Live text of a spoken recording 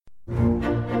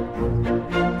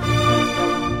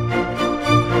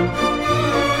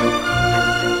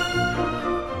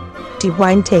The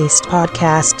Wine Taste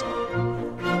Podcast.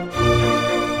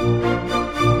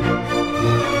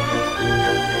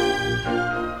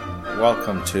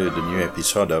 Welcome to the new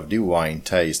episode of the Wine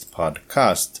Taste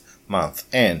Podcast. Month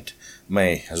end.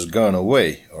 May has gone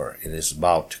away, or it is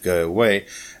about to go away,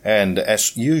 and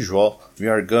as usual, we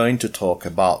are going to talk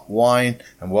about wine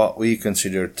and what we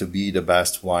consider to be the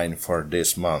best wine for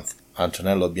this month.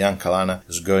 Antonello Biancalana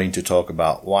is going to talk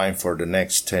about wine for the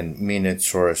next 10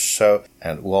 minutes or so,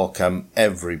 and welcome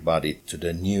everybody to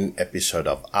the new episode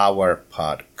of our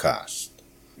podcast.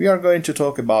 We are going to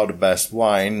talk about the best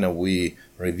wine. We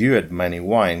reviewed many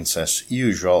wines as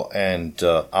usual, and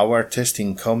our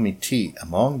tasting committee,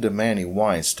 among the many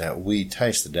wines that we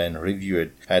tasted and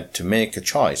reviewed, had to make a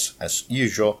choice as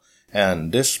usual,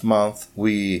 and this month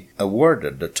we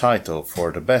awarded the title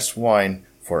for the best wine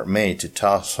for May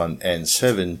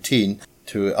 2017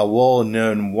 to a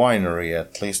well-known winery,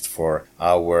 at least for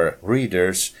our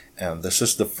readers, and this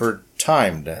is the third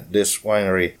time that this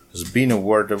winery has been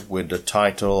awarded with the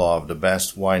title of the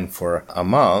best wine for a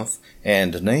month,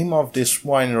 and the name of this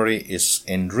winery is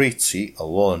Endrizzi, a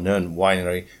well-known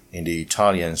winery in the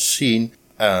Italian scene,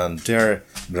 and their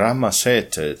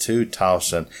Grammasette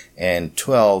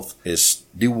 2012 is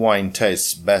the Wine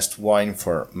Taste's best wine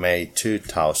for May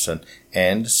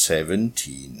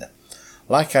 2017.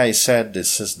 Like I said,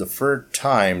 this is the third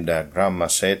time that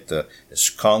Grammasette is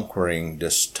conquering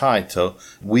this title.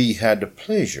 We had the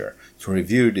pleasure to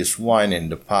review this wine in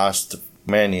the past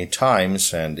many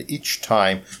times, and each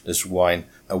time this wine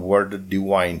awarded the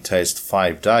Wine Taste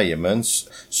 5 Diamonds,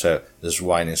 so this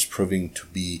wine is proving to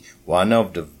be one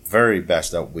of the very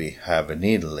best that we have in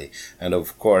Italy. And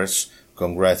of course,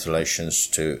 congratulations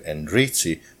to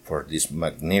Endrizzi for this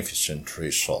magnificent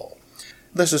result.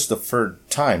 This is the third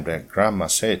time that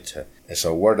Grammasette is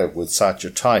awarded with such a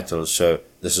title, so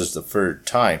this is the third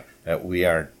time that we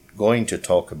are going to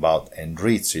talk about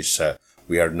Endrizzi, so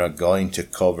we are not going to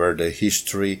cover the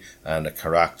history and the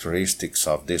characteristics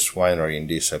of this winery in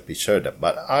this episode,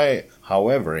 but I,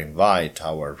 however, invite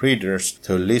our readers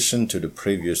to listen to the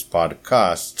previous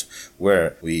podcast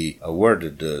where we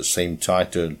awarded the same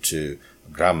title to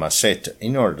Grammasette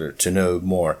in order to know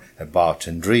more about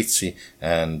Endrizzi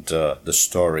and the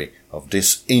story of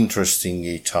this interesting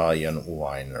Italian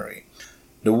winery.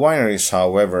 The winery is,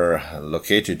 however,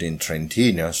 located in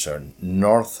Trentino, so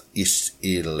northeast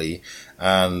Italy,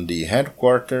 and the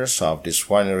headquarters of this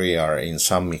winery are in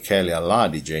San Michele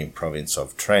all'Adige in province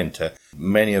of Trento.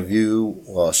 Many of you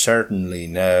will certainly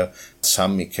know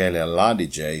San Michele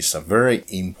all'Adige is a very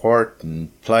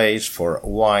important place for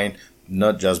wine,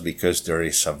 not just because there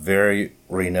is a very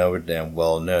renowned and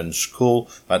well-known school,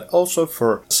 but also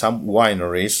for some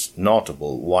wineries,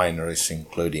 notable wineries,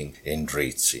 including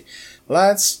Endrizzi.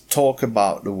 Let's talk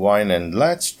about the wine, and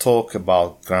let's talk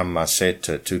about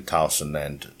Grammasette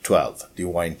 2012, the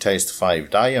Wine Taste 5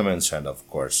 Diamonds, and of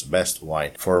course, best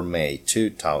wine for May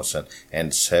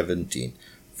 2017.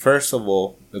 First of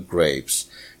all, the grapes.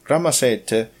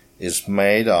 Grammasette is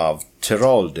made of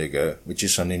Teroldego, which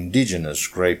is an indigenous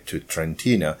grape to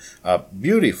Trentino, a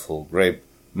beautiful grape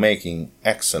making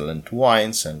excellent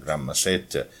wines, and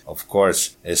Grammasette, of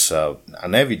course, is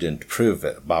an evident proof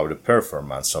about the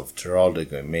performance of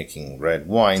Teroldego in making red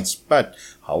wines, but,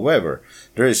 however,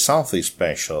 there is something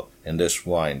special in this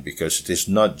wine, because it is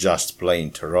not just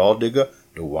plain Teroldego,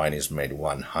 the wine is made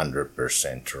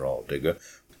 100% Teroldego.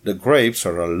 The grapes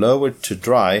are allowed to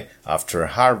dry after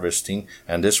harvesting,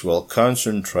 and this will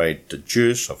concentrate the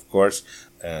juice, of course,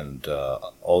 and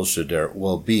also there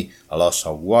will be a loss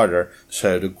of water,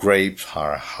 so the grapes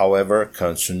are, however,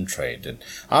 concentrated.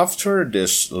 After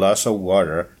this loss of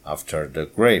water, after the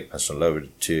grape has allowed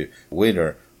to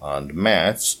wither on the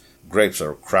mats, grapes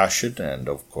are crushed and,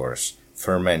 of course,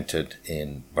 fermented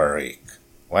in barrique.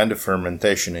 When the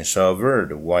fermentation is over,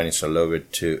 the wine is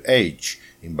allowed to age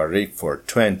in barrique for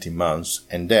 20 months,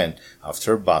 and then,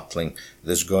 after bottling, it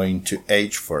is going to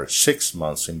age for 6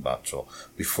 months in bottle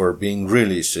before being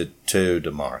released to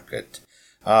the market.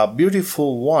 A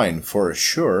beautiful wine for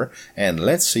sure, and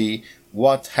let's see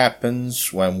what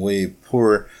happens when we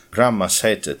pour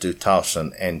Grammasette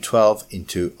 2012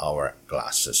 into our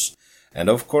glasses. And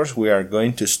of course, we are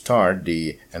going to start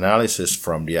the analysis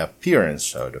from the appearance,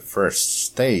 so the first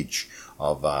stage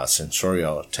of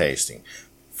sensorial tasting.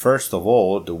 First of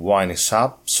all, the wine is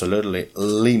absolutely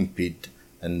limpid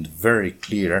and very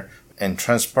clear, and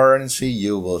transparency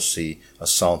you will see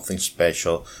as something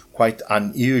special, quite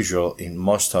unusual in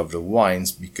most of the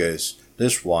wines, because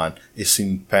this one is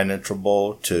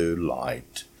impenetrable to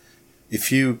light.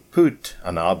 If you put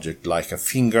an object like a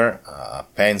finger, a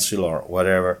pencil or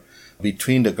whatever,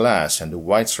 between the glass and the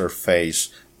white surface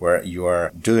where you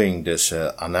are doing this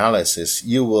analysis,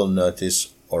 you will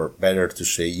notice, or better to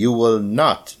say, you will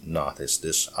not notice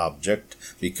this object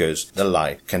because the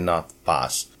light cannot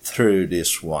pass through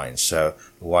this wine. So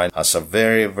the wine has a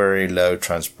very, very low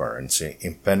transparency,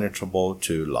 impenetrable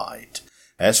to light.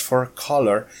 As for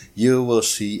color, you will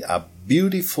see a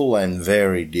beautiful and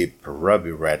very deep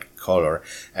ruby red color,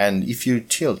 and if you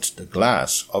tilt the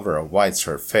glass over a white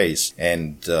surface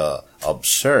and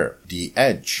observe the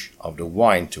edge of the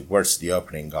wine towards the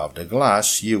opening of the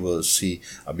glass, you will see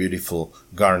a beautiful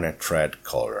garnet red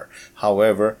color.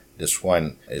 However, this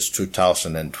wine is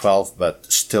 2012,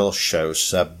 but still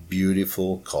shows a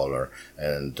beautiful color,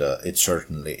 and it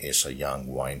certainly is a young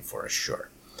wine for sure.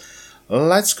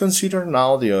 Let's consider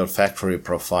now the olfactory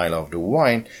profile of the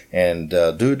wine and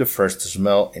do the first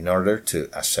smell in order to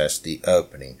assess the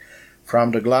opening.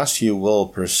 From the glass you will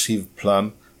perceive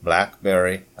plum,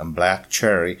 blackberry, and black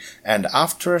cherry, and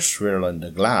after a swirl in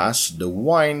the glass, the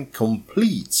wine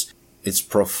completes its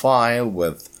profile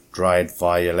with dried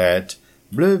violet,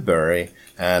 blueberry,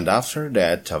 and after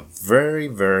that a very,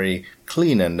 very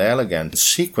clean and elegant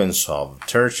sequence of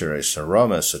tertiary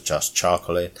aromas such as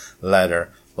chocolate, leather,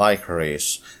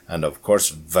 licorice, and of course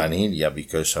vanilla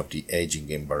because of the aging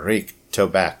in barrique,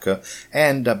 tobacco,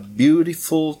 and a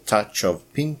beautiful touch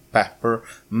of pink pepper,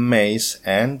 mace,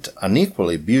 and an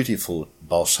equally beautiful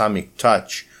balsamic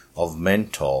touch of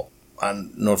menthol.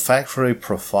 An olfactory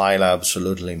profile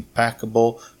absolutely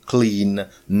impeccable, clean,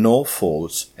 no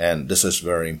faults, and this is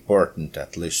very important,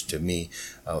 at least to me.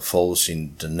 Faults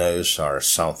in the nose are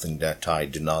something that I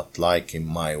do not like in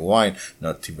my wine,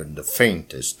 not even the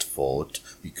faintest fault,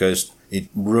 because it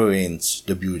ruins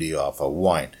the beauty of a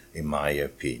wine, in my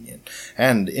opinion.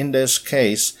 And in this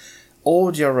case,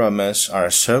 all the aromas are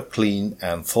so clean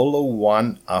and follow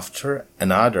one after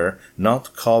another,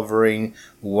 not covering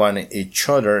one each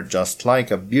other, just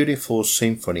like a beautiful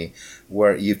symphony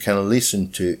where you can listen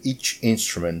to each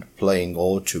instrument playing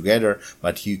all together,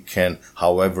 but you can,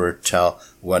 however, tell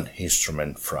one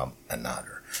instrument from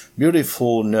another.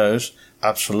 Beautiful nose,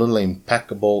 absolutely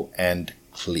impeccable and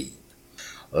clean.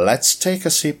 Let's take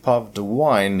a sip of the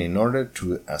wine in order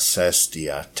to assess the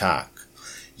attack.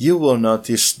 You will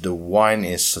notice the wine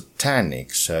is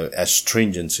tannic, so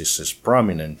astringency is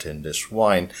prominent in this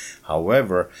wine.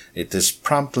 However, it is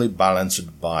promptly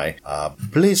balanced by a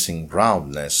pleasing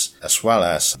roundness as well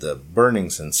as the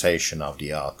burning sensation of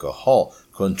the alcohol,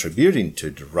 contributing to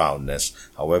the roundness,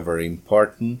 however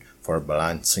important for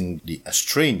balancing the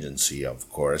astringency, of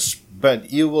course. But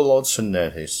you will also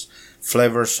notice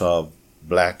flavors of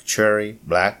black cherry,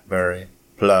 blackberry,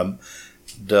 plum.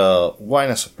 The wine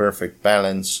has a perfect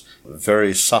balance,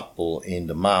 very supple in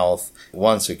the mouth,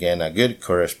 once again a good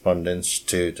correspondence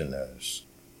to the nose.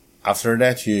 After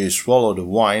that you swallow the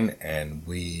wine and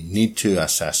we need to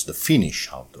assess the finish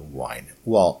of the wine.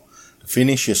 Well, the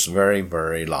finish is very,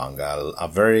 very long, a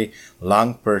very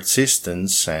long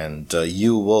persistence, and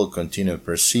you will continue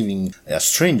perceiving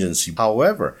astringency.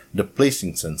 However, the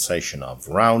pleasing sensation of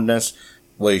roundness,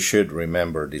 we should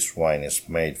remember this wine is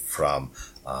made from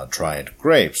dried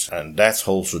grapes, and that's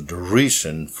also the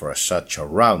reason for such a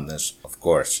roundness, of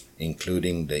course,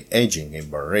 including the aging in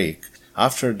barrique.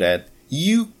 After that,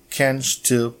 you can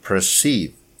still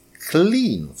perceive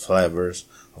clean flavors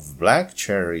of black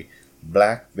cherry,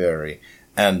 blackberry,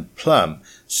 and plum,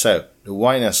 so the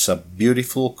wine has a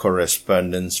beautiful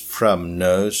correspondence from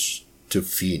nose to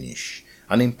finish.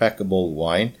 An impeccable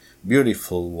wine,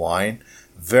 beautiful wine,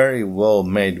 very well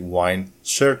made wine,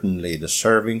 certainly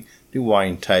deserving the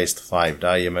Wine Taste 5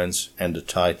 Diamonds and the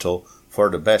title for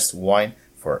the best wine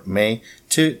for May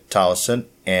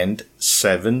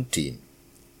 2017.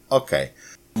 Okay,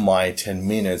 my 10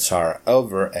 minutes are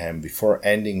over, and before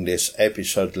ending this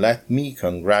episode, let me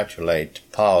congratulate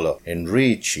Paolo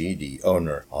Enrici, the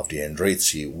owner of the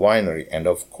Endrizzi Winery, and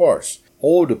of course,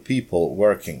 all the people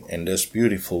working in this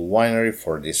beautiful winery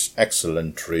for this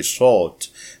excellent result.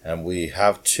 And we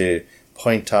have to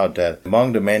point out that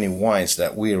among the many wines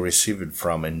that we received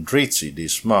from Endrizzi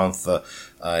this month,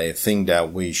 I think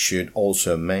that we should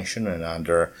also mention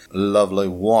another lovely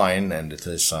wine, and it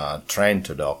is a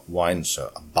Trento DOC wine,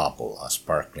 so a bubble, a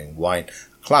sparkling wine,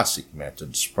 classic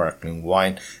method sparkling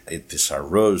wine. It is a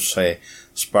rosé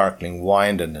sparkling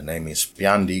wine, and the name is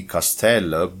Pian di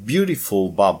Castello. Beautiful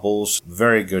bubbles,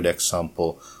 very good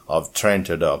example of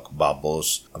Trento DOC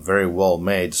bubbles, a very well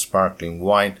made sparkling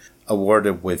wine,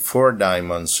 awarded with 4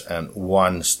 diamonds and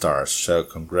 1 star. So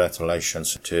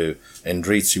congratulations to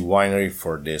Endrizi Winery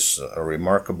for this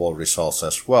remarkable results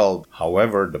as well.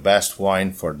 However, the best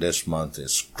wine for this month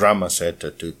is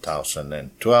Gramaceta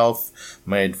 2012,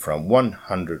 made from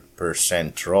 100%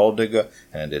 Trolldegge,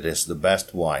 and it is the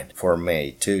best wine for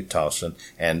May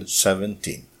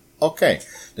 2017. Okay,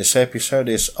 this episode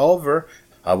is over.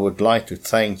 I would like to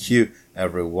thank you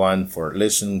everyone for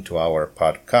listening to our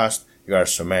podcast. You are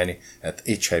so many at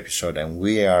each episode, and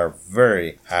we are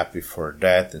very happy for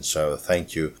that. And so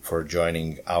thank you for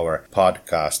joining our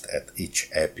podcast at each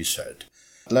episode.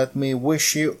 Let me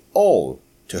wish you all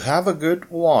to have a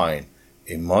good wine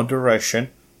in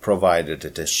moderation, provided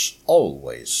it is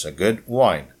always a good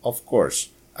wine. Of course,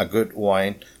 a good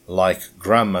wine like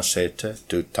Gramaceta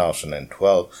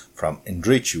 2012 from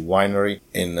Endrizi Winery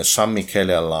in San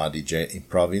Michele all'Adige in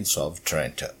province of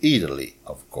Trento, Italy,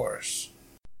 of course.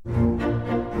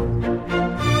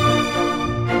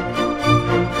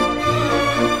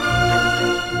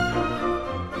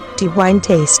 The Wine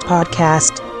Taste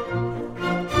Podcast.